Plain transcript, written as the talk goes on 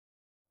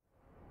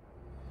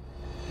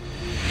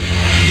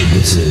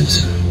This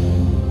is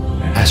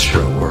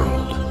Astreaux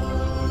World.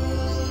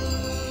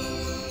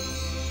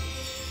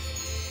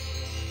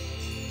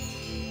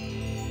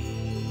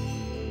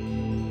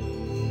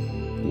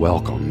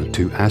 Welcome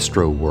to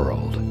Astreaux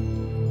World,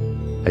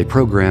 a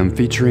program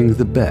featuring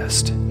the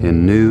best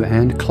in new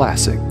and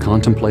classic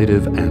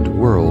contemplative and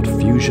world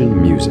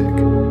fusion music.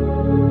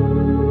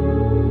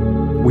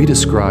 We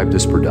describe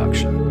this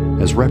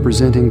production as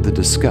representing the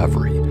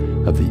discovery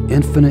of the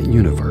infinite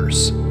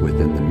universe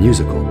within the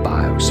musical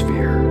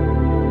biosphere.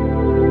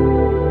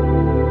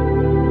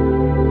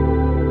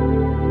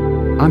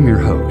 I'm your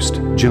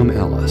host, Jim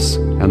Ellis,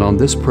 and on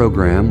this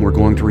program we're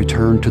going to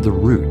return to the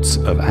roots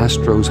of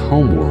Astroux's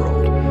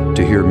homeworld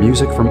to hear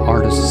music from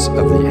artists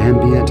of the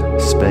ambient,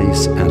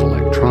 space, and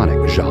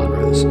electronic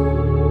genres.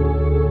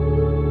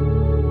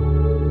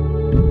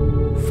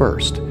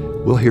 First,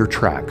 we'll hear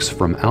tracks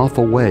from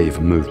Alpha Wave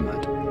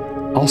Movement,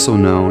 also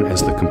known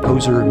as the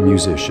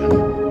composer-musician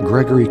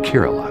Gregory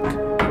Kiriluk.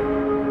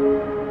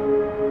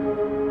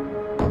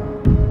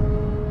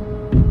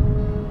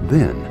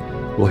 Then,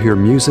 we'll hear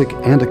music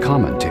and a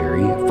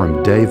commentary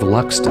from Dave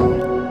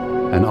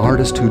Luxton, an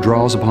artist who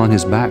draws upon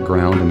his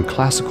background in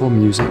classical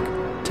music,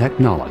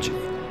 technology,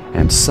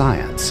 and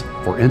science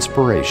for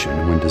inspiration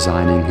when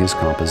designing his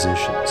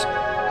compositions.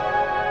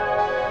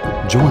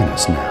 Join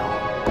us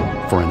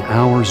now for an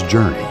hour's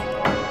journey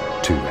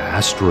to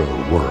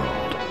Astreaux World.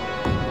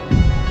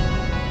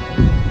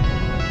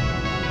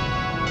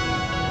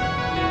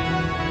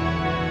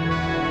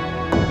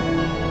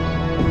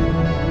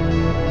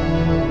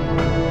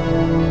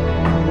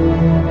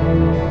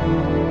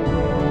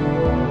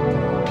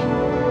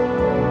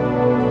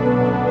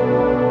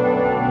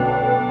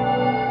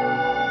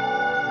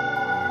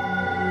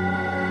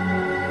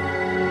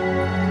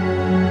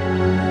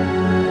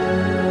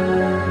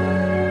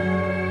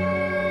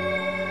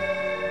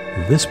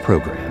 This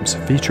program's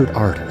featured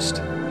artist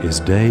is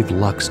Dave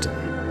Luxton.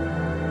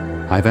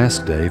 I've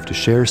asked Dave to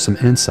share some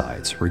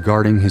insights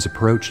regarding his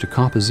approach to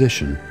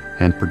composition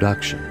and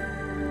production.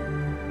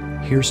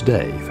 Here's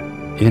Dave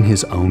in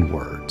his own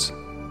words.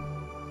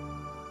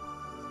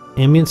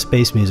 Ambient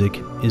space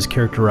music is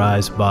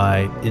characterized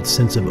by its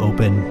sense of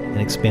open and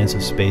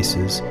expansive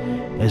spaces,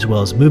 as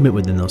well as movement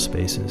within those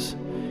spaces.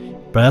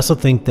 But I also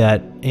think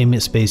that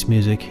ambient space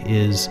music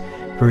is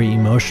very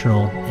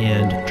emotional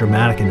and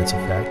dramatic in its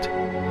effect.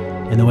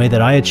 And the way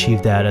that I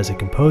achieve that as a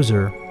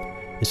composer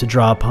is to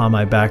draw upon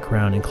my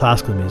background in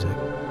classical music.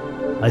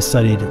 I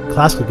studied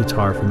classical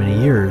guitar for many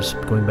years,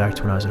 going back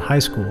to when I was in high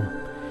school,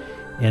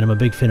 and I'm a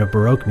big fan of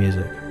Baroque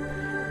music.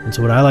 And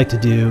so what I like to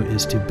do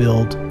is to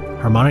build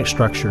harmonic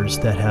structures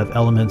that have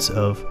elements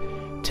of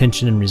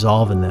tension and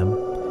resolve in them.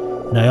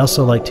 And I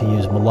also like to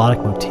use melodic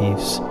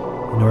motifs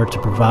in order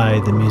to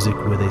provide the music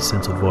with a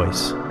sense of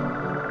voice.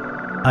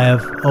 I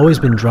have always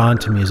been drawn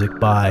to music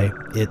by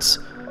its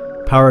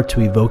power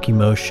to evoke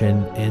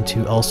emotion and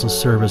to also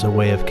serve as a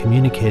way of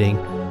communicating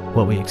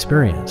what we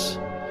experience.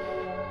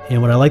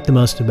 And what I like the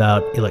most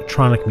about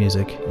electronic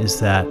music is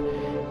that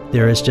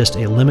there is just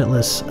a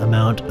limitless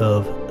amount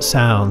of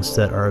sounds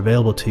that are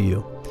available to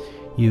you.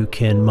 You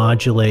can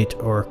modulate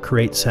or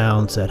create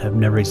sounds that have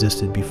never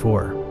existed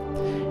before.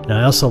 And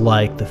I also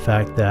like the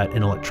fact that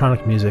in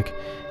electronic music,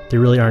 there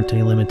really aren't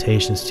any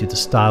limitations to the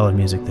style of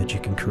music that you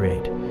can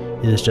create.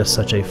 It is just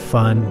such a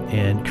fun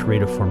and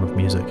creative form of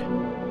music.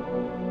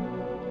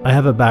 I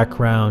have a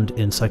background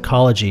in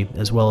psychology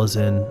as well as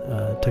in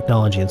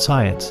technology and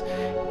science,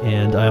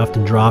 and I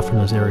often draw from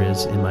those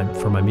areas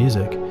for my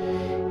music.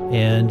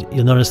 And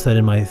you'll notice that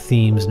in my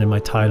themes and in my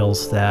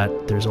titles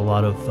that there's a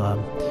lot of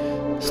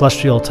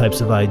celestial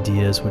types of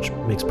ideas, which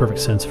makes perfect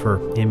sense for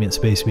ambient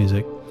space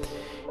music.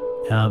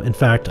 In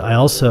fact, I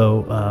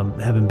also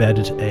have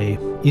embedded a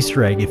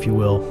Easter egg, if you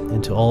will,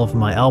 into all of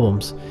my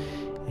albums,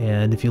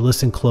 and if you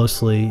listen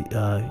closely,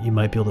 you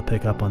might be able to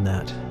pick up on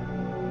that.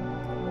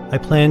 I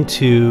plan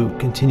to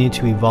continue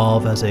to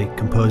evolve as a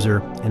composer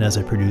and as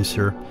a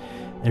producer,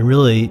 and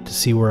really to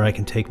see where I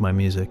can take my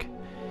music.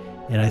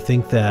 And I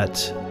think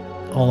that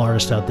all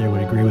artists out there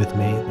would agree with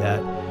me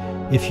that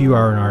if you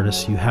are an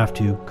artist, you have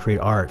to create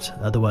art,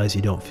 otherwise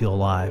you don't feel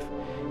alive.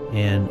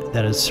 And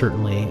that is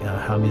certainly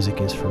how music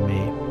is for me.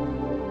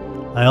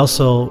 I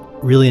also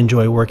really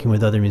enjoy working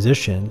with other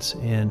musicians,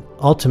 and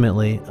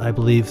ultimately I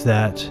believe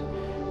that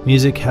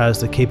music has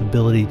the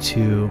capability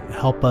to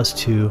help us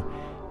to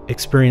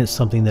experience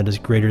something that is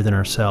greater than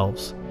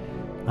ourselves.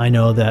 I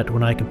know that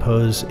when I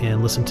compose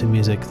and listen to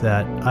music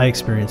that I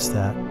experience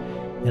that,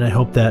 and I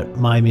hope that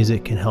my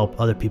music can help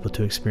other people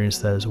to experience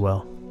that as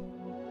well.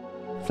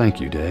 Thank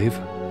you, Dave.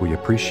 We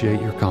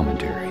appreciate your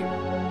commentary.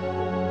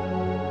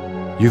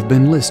 You've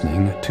been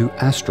listening to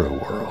Astreaux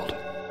World.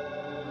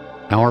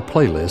 Our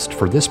playlist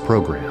for this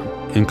program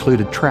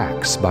included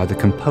tracks by the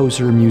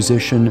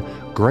composer-musician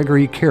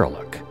Gregory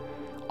Kiriluk,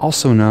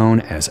 also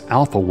known as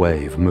Alpha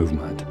Wave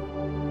Movement.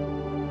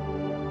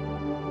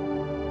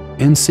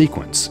 In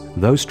sequence,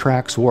 those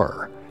tracks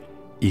were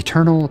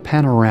Eternal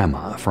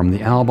Panorama from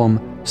the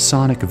album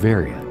Sonic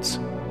Variants,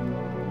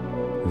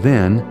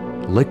 then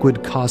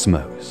Liquid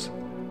Cosmos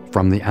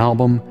from the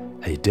album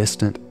a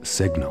distant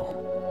signal.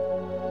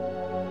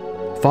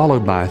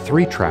 Followed by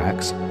 3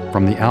 tracks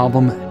from the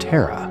album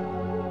Terra,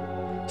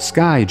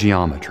 Sky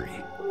Geometry,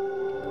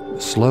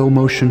 Slow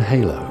Motion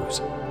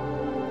Halos,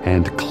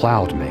 and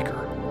Cloudmaker.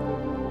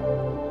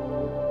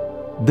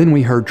 Then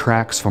we heard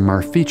tracks from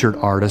our featured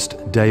artist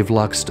Dave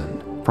Luxton.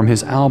 From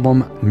his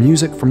album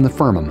Music from the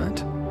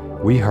Firmament,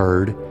 we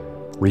heard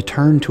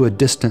Return to a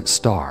Distant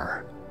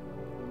Star,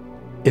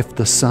 If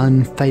the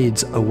Sun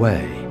Fades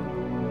Away,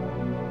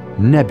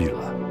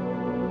 Nebula,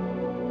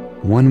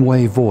 One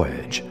Way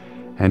Voyage,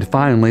 and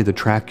finally the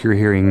track you're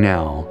hearing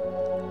now,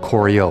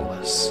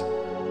 Coriolis.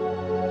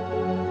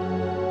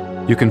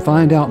 You can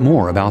find out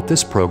more about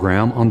this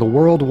program on the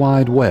World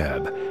Wide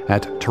Web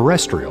at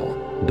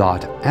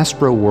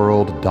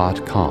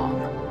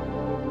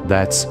terrestrial.astroworld.com.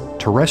 That's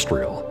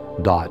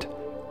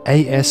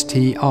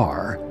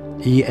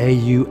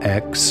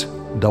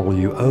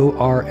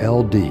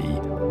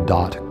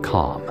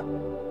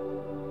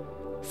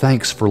terrestrial.astroworld.com.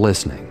 Thanks for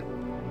listening,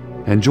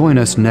 and join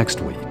us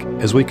next week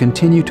as we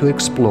continue to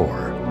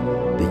explore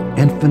the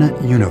infinite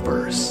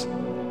universe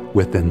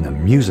within the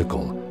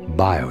musical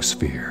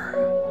biosphere.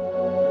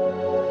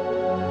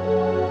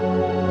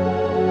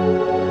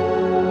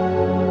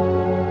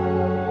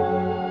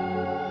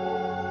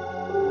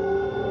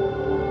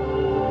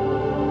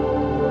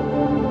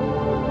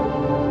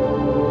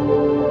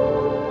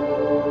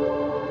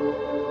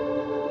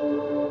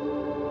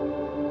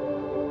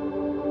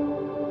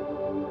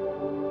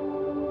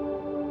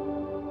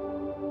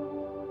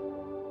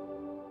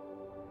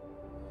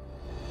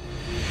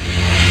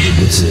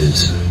 This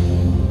is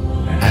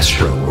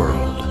Astreaux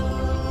World.